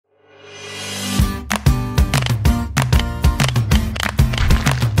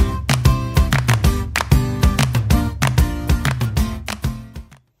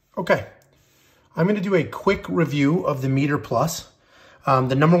I'm going to do a quick review of the MEATER Plus.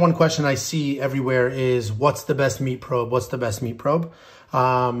 The number one question I see everywhere is, what's the best meat probe? What's the best meat probe?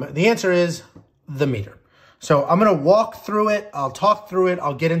 The answer is the MEATER. So I'm going to walk through it. I'll talk through it.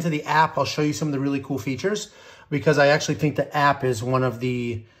 I'll get into the app. I'll show you some of the really cool features, because I actually think the app is one of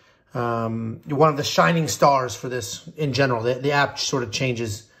the shining stars for this in general. The app sort of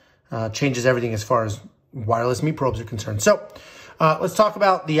changes everything as far as wireless meat probes are concerned. So let's talk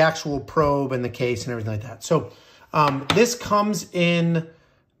about the actual probe and the case and everything like that. So this comes in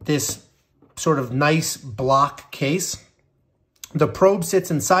this sort of nice block case. The probe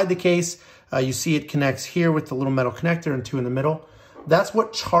sits inside the case. You see it connects here with the little metal connector and two in the middle. That's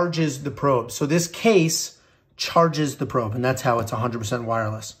what charges the probe. So this case charges the probe, and that's how it's 100%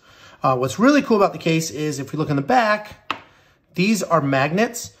 wireless. What's really cool about the case is, if we look in the back, these are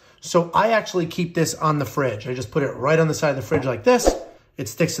magnets. So I actually keep this on the fridge. I just put it right on the side of the fridge like this. It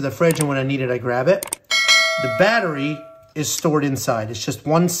sticks to the fridge, and when I need it, I grab it. The battery is stored inside. It's just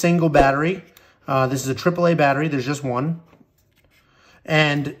one single battery. This is a AAA battery. There's just one.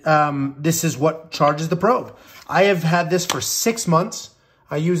 And this is what charges the probe. I have had this for 6 months.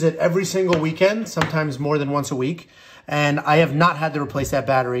 I use it every single weekend, sometimes more than once a week. And I have not had to replace that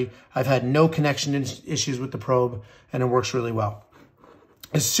battery. I've had no connection issues with the probe, and it works really well.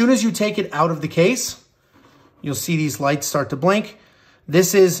 As soon as you take it out of the case, you'll see these lights start to blink.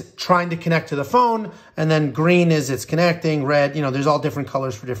 This is trying to connect to the phone, and then green is it's connecting, red, there's all different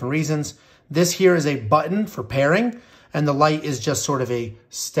colors for different reasons. This here is a button for pairing, and the light is just sort of a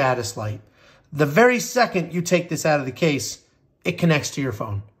status light. The very second you take this out of the case, it connects to your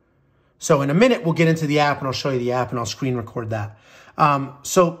phone. So in a minute, we'll get into the app, and I'll show you the app, and I'll screen record that.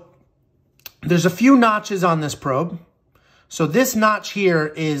 So there's a few notches on this probe. So this notch here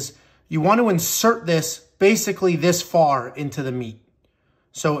is, you want to insert this basically this far into the meat.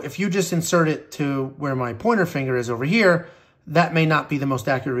 So if you just insert it to where my pointer finger is over here, that may not be the most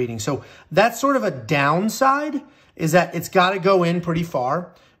accurate reading. So that's sort of a downside, is that it's got to go in pretty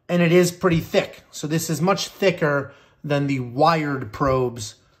far, and it is pretty thick. So this is much thicker than the wired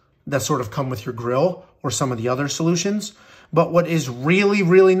probes that sort of come with your grill or some of the other solutions. But what is really,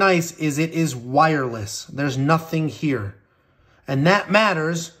 really nice is it is wireless. There's nothing here. And that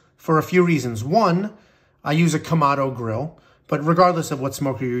matters for a few reasons. One, I use a Kamado grill, but regardless of what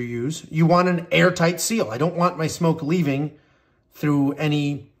smoker you use, you want an airtight seal. I don't want my smoke leaving through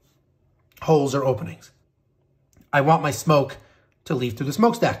any holes or openings. I want my smoke to leave through the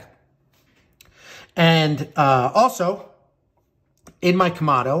smokestack. And also, in my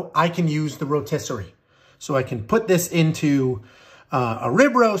Kamado, I can use the rotisserie. So I can put this into a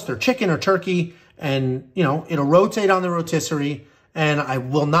rib roast or chicken or turkey, and, it'll rotate on the rotisserie, and I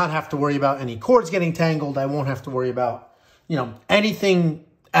will not have to worry about any cords getting tangled. I won't have to worry about, anything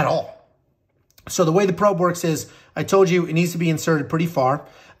at all. So the way the probe works is, I told you it needs to be inserted pretty far.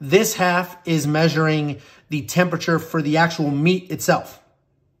 This half is measuring the temperature for the actual meat itself.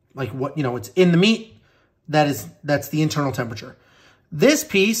 Like what, it's in the meat, that's the internal temperature. This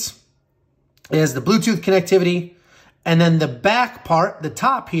piece is the Bluetooth connectivity. And then the back part, the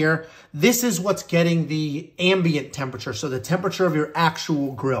top here, this is what's getting the ambient temperature. So the temperature of your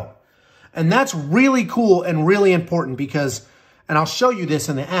actual grill. And that's really cool and really important because, and I'll show you this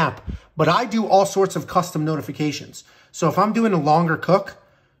in the app, but I do all sorts of custom notifications. So if I'm doing a longer cook,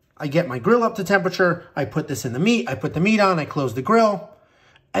 I get my grill up to temperature, I put this in the meat, I put the meat on, I close the grill,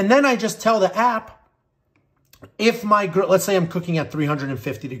 and then I just tell the app, if my grill, let's say I'm cooking at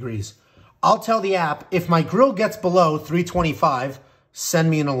 350 degrees, I'll tell the app, if my grill gets below 325, send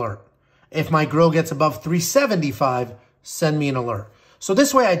me an alert. If my grill gets above 375, send me an alert. So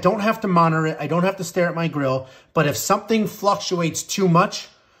this way I don't have to monitor it, I don't have to stare at my grill, but if something fluctuates too much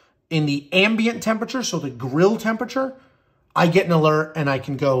in the ambient temperature, so the grill temperature, I get an alert and I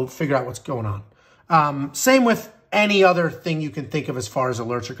can go figure out what's going on. Same with any other thing you can think of as far as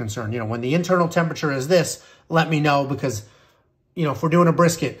alerts are concerned. When the internal temperature is this, let me know, because if we're doing a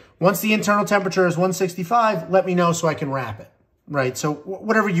brisket, once the internal temperature is 165, let me know so I can wrap it, right? So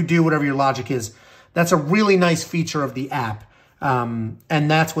whatever you do, whatever your logic is, that's a really nice feature of the app. And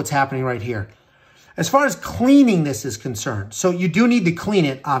that's what's happening right here. As far as cleaning this is concerned, so you do need to clean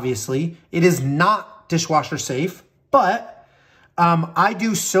it, obviously. It is not dishwasher safe, but I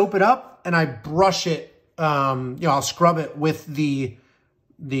do soap it up and I brush it. I'll scrub it with the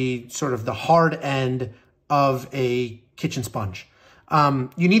sort of the hard end of a kitchen sponge.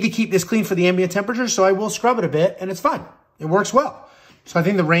 You need to keep this clean for the ambient temperature, so I will scrub it a bit, and it's fine. It works well. So I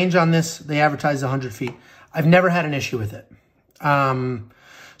think the range on this, they advertise 100 feet. I've never had an issue with it.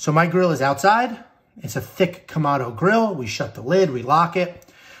 So my grill is outside. It's a thick Kamado grill. We shut the lid, we lock it.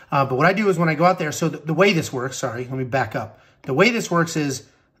 But what I do is when I go out there, so the way this works, sorry, let me back up. The way this works is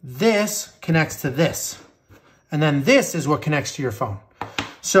this connects to this. And then this is what connects to your phone.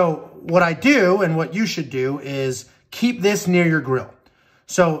 So what I do and what you should do is keep this near your grill.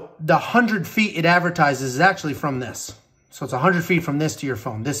 So the 100 feet it advertises is actually from this. So it's 100 feet from this to your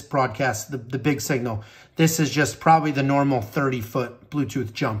phone. This broadcast, the big signal. This is just probably the normal 30-foot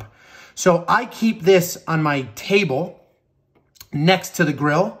Bluetooth jump. So I keep this on my table next to the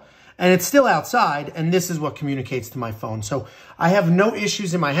grill, and it's still outside, and this is what communicates to my phone. So I have no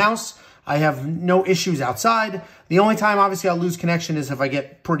issues in my house. I have no issues outside. The only time, obviously, I'll lose connection is if I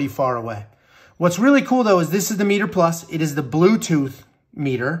get pretty far away. What's really cool, though, is this is the MEATER Plus. It is the Bluetooth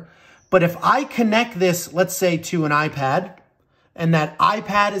meter. But if I connect this, let's say, to an iPad, and that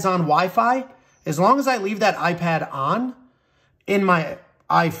iPad is on Wi-Fi, as long as I leave that iPad on, in my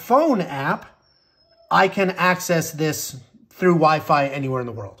iPhone app, I can access this through Wi-Fi anywhere in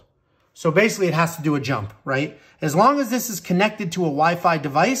the world. So basically, it has to do a jump, right? As long as this is connected to a Wi-Fi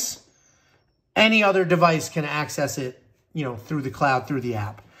device, any other device can access it, through the cloud, through the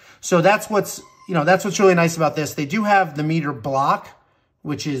app. So that's what's really nice about this. They do have the MEATER block,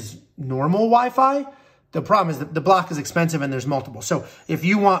 which is normal Wi-Fi. The problem is that the block is expensive and there's multiple. So if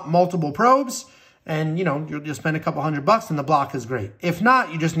you want multiple probes and, you'll spend a couple $100, then the block is great. If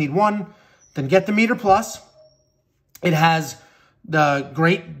not, you just need one, then get the MEATER Plus. It has the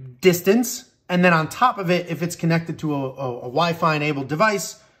great distance. And then on top of it, if it's connected to a Wi-Fi enabled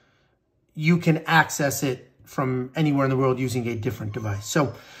device, you can access it from anywhere in the world using a different device.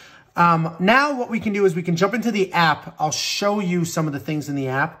 So now what we can do is we can jump into the app. I'll show you some of the things in the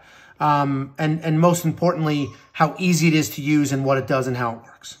app. And most importantly, how easy it is to use and what it does and how it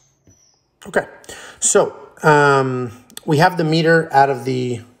works. Okay, so we have the meter out of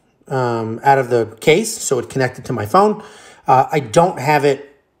the case, so it connected to my phone. I don't have it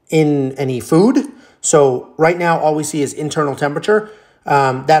in any food, so right now all we see is internal temperature.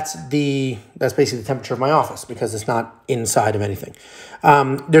 That's basically the temperature of my office because it's not inside of anything.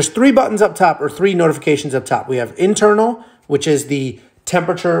 There's 3 buttons up top, or 3 notifications up top. We have internal, which is the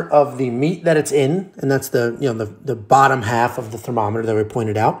temperature of the meat that it's in, and that's the bottom half of the thermometer that we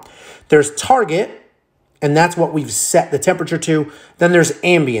pointed out. There's target, and that's what we've set the temperature to. Then there's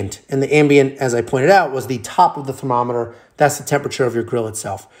ambient, and the ambient, as I pointed out, was the top of the thermometer. That's the temperature of your grill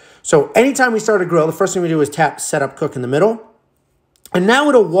itself. So anytime we start a grill, the first thing we do is tap Setup Cook in the middle, and now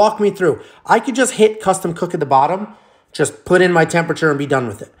it'll walk me through. I could just hit Custom Cook at the bottom, just put in my temperature and be done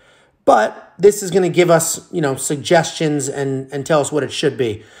with it. But this is going to give us, suggestions and tell us what it should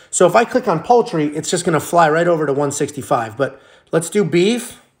be. So if I click on poultry, it's just going to fly right over to 165. But let's do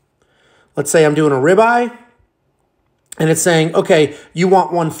beef. Let's say I'm doing a ribeye. And it's saying, okay, you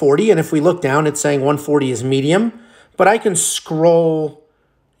want 140. And if we look down, it's saying 140 is medium. But I can scroll,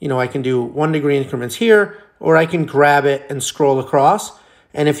 I can do 1 degree increments here, or I can grab it and scroll across.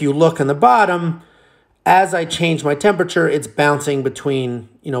 And if you look on the bottom, as I change my temperature, it's bouncing between,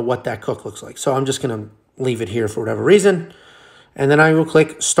 what that cook looks like. So I'm just going to leave it here for whatever reason. And then I will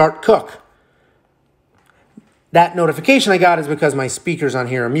click Start Cook. That notification I got is because my speakers on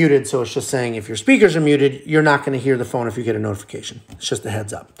here are muted. So it's just saying if your speakers are muted, you're not going to hear the phone if you get a notification. It's just a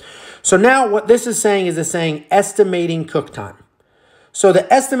heads up. So now what this is saying is it's saying estimating cook time. So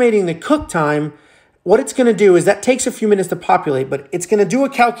the estimating the cook time, what it's going to do is that takes a few minutes to populate, but it's going to do a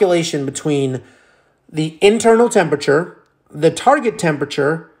calculation between the internal temperature, the target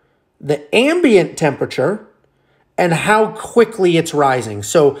temperature, the ambient temperature, and how quickly it's rising.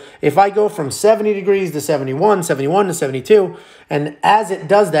 So if I go from 70 degrees to 71, 71 to 72, and as it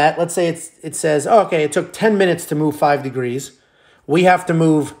does that, let's say it says, oh, okay, it took 10 minutes to move 5 degrees. We have to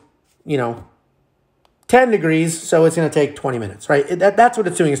move, 10 degrees, so it's going to take 20 minutes, right? That's what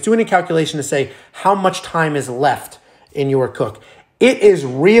it's doing. It's doing a calculation to say how much time is left in your cook. It is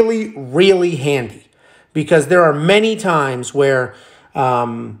really, really handy. Because there are many times where,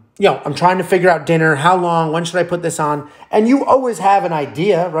 I'm trying to figure out dinner, how long, when should I put this on? And you always have an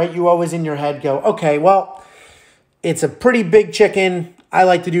idea, right? You always in your head go, okay, well, it's a pretty big chicken. I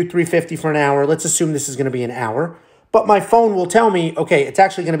like to do 350 for an hour. Let's assume this is going to be an hour. But my phone will tell me, okay, it's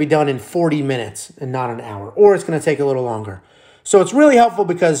actually going to be done in 40 minutes and not an hour. Or it's going to take a little longer. So it's really helpful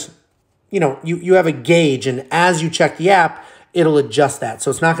because, you have a gauge. And as you check the app, it'll adjust that. So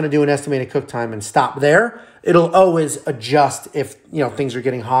it's not going to do an estimated cook time and stop there. It'll always adjust if, things are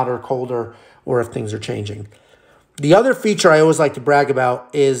getting hotter, colder, or if things are changing. The other feature I always like to brag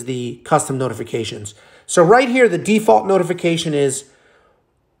about is the custom notifications. So right here, the default notification is,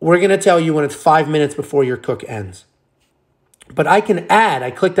 we're going to tell you when it's 5 minutes before your cook ends. But I can add,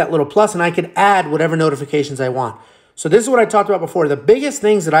 I click that little plus and I can add whatever notifications I want. So this is what I talked about before. The biggest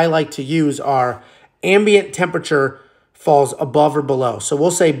things that I like to use are ambient temperature falls above or below. So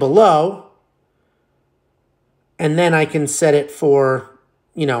we'll say below, and then I can set it for,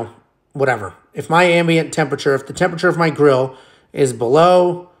 you know, whatever. If my ambient temperature, if the temperature of my grill is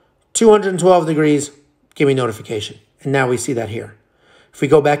below 212 degrees, give me notification. And now we see that here. If we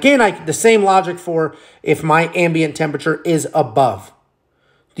go back in, the same logic for if my ambient temperature is above.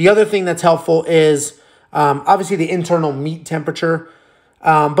 The other thing that's helpful is obviously the internal meat temperature,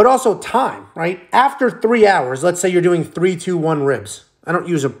 but also time, right? After 3 hours, let's say you're doing 3-2-1 ribs. I don't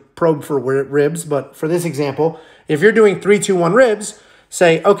use a probe for ribs, but for this example, if you're doing 3-2-1 ribs,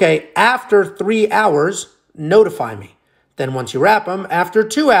 say, okay, after 3 hours, notify me. Then once you wrap them, after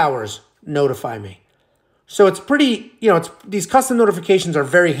 2 hours, notify me. So it's pretty, you know, these custom notifications are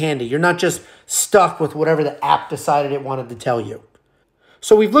very handy. You're not just stuck with whatever the app decided it wanted to tell you.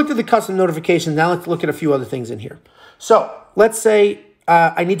 So we've looked at the custom notifications. Now let's look at a few other things in here. So let's say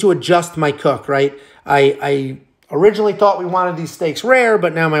I need to adjust my cook, right? I originally thought we wanted these steaks rare,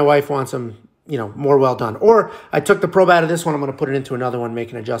 but now my wife wants them, you know, more well done. Or I took the probe out of this one. I'm going to put it into another one,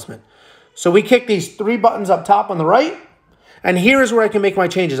 make an adjustment. So we kick these 3 buttons up top on the right. And here is where I can make my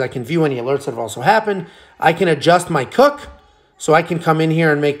changes. I can view any alerts that have also happened. I can adjust my cook. So I can come in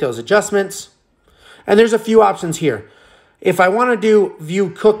here and make those adjustments. And there's a few options here. If I want to do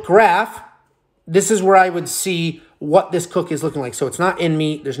view cook graph, this is where I would see what this cook is looking like. So it's not in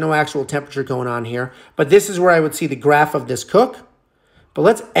meat. There's no actual temperature going on here. But this is where I would see the graph of this cook. But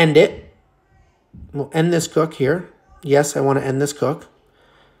let's end it. We'll end this cook here. Yes, I want to end this cook.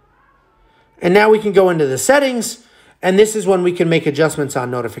 And now we can go into the settings. And this is when we can make adjustments on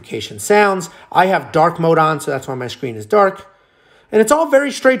notification sounds. I have dark mode on, so that's why my screen is dark. And it's all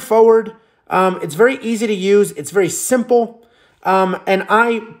very straightforward. It's very easy to use. It's very simple. And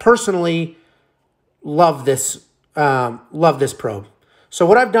I personally love this probe. So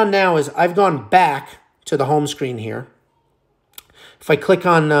what I've done now is I've gone back to the home screen here. If I click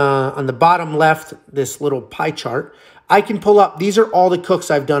on the bottom left, this little pie chart, I can pull up, these are all the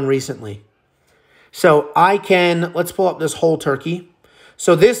cooks I've done recently. So I can, let's pull up this whole turkey.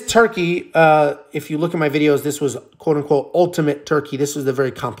 So this turkey, if you look at my videos, this was quote unquote ultimate turkey. This was the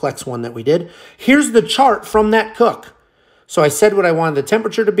very complex one that we did. Here's the chart from that cook. So I said what I wanted the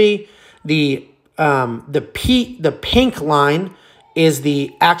temperature to be. The pink line is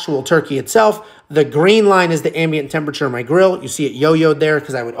the actual turkey itself. The green line is the ambient temperature of my grill. You see it yo-yoed there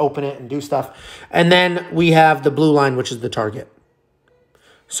because I would open it and do stuff. And then we have the blue line, which is the target.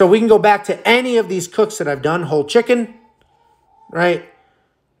 So we can go back to any of these cooks that I've done, whole chicken, right?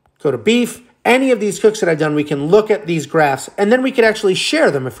 Go to beef. Any of these cooks that I've done, we can look at these graphs, and then we could actually share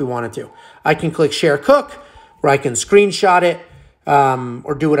them if we wanted to. I can click Share Cook, where I can screenshot it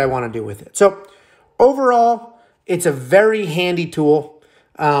or do what I want to do with it. So overall, it's a very handy tool.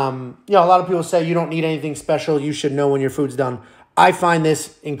 You know, a lot of people say you don't need anything special. You should know when your food's done. I find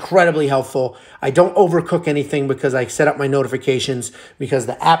this incredibly helpful. I don't overcook anything because I set up my notifications because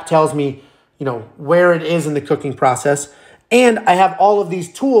the app tells me, you know, where it is in the cooking process. And I have all of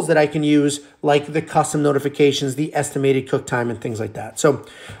these tools that I can use, like the custom notifications, the estimated cook time, and things like that. So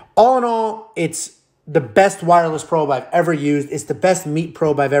all in all, it's the best wireless probe I've ever used. It's the best meat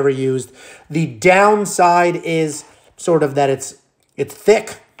probe I've ever used. The downside is sort of that it's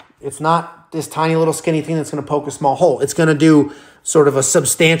thick. It's not this tiny little skinny thing that's going to poke a small hole. It's going to do sort of a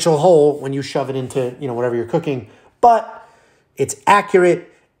substantial hole when you shove it into, you know, whatever you're cooking. But it's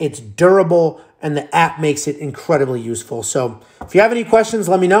accurate, it's durable, and the app makes it incredibly useful. So if you have any questions,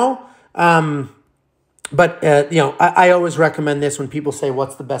 let me know. You know, I always recommend this when people say,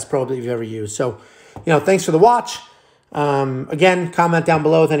 what's the best probe that you've ever used? So, you know, thanks for the watch. Again, comment down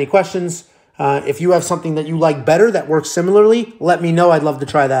below with any questions. If you have something that you like better that works similarly, let me know. I'd love to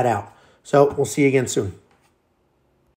try that out. So we'll see you again soon.